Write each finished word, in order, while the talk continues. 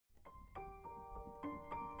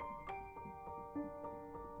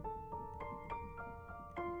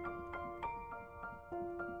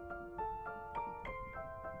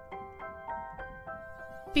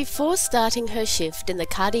Before starting her shift in the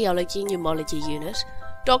cardiology-pneumology unit,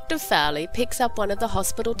 Dr. Fowley picks up one of the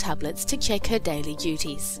hospital tablets to check her daily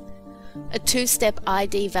duties. A two-step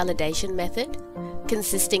ID validation method,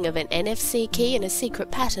 consisting of an NFC key and a secret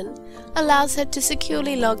pattern, allows her to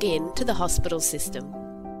securely log in to the hospital system.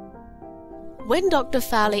 When Dr.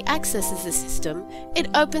 Fowley accesses the system, it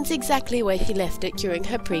opens exactly where she left it during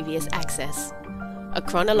her previous access. A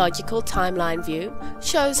chronological timeline view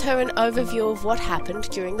shows her an overview of what happened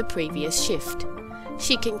during the previous shift.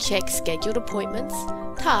 She can check scheduled appointments,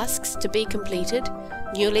 tasks to be completed,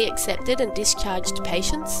 newly accepted and discharged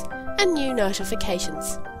patients, and new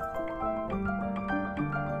notifications.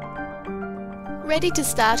 Ready to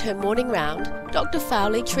start her morning round, Dr.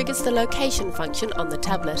 Fowley triggers the location function on the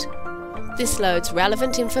tablet. This loads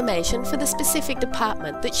relevant information for the specific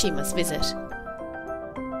department that she must visit.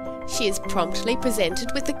 She is promptly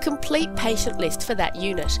presented with the complete patient list for that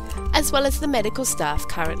unit, as well as the medical staff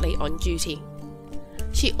currently on duty.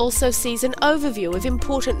 She also sees an overview of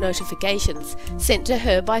important notifications sent to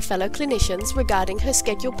her by fellow clinicians regarding her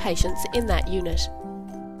scheduled patients in that unit.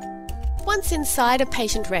 Once inside a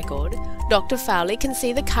patient record, Dr. Fowley can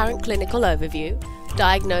see the current clinical overview,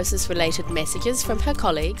 diagnosis-related messages from her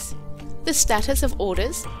colleagues, the status of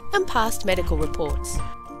orders, and past medical reports.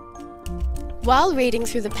 While reading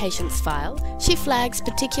through the patient's file, she flags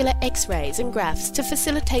particular X-rays and graphs to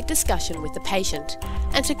facilitate discussion with the patient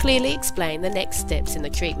and to clearly explain the next steps in the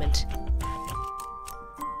treatment.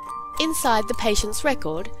 Inside the patient's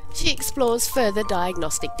record, she explores further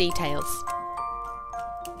diagnostic details.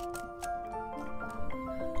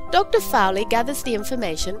 Dr. Fowley gathers the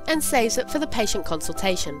information and saves it for the patient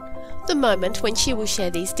consultation, the moment when she will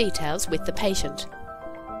share these details with the patient.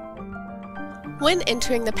 When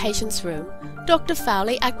entering the patient's room, Dr.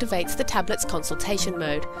 Fowley activates the tablet's consultation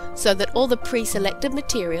mode so that all the pre-selected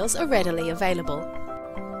materials are readily available.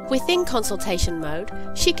 Within consultation mode,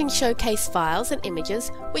 she can showcase files and images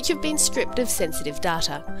which have been stripped of sensitive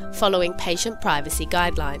data, following patient privacy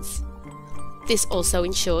guidelines. This also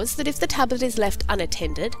ensures that if the tablet is left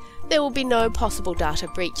unattended, there will be no possible data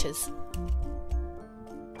breaches.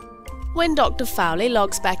 When Dr. Fowley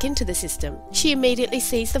logs back into the system, she immediately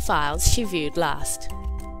sees the files she viewed last.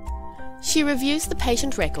 She reviews the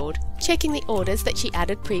patient record, checking the orders that she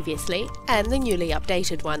added previously and the newly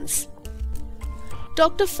updated ones.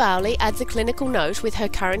 Dr. Fowley adds a clinical note with her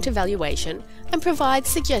current evaluation and provides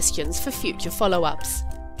suggestions for future follow-ups.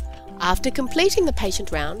 After completing the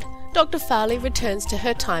patient round, Dr. Fowley returns to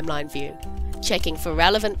her timeline view, checking for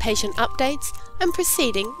relevant patient updates and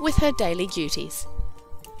proceeding with her daily duties.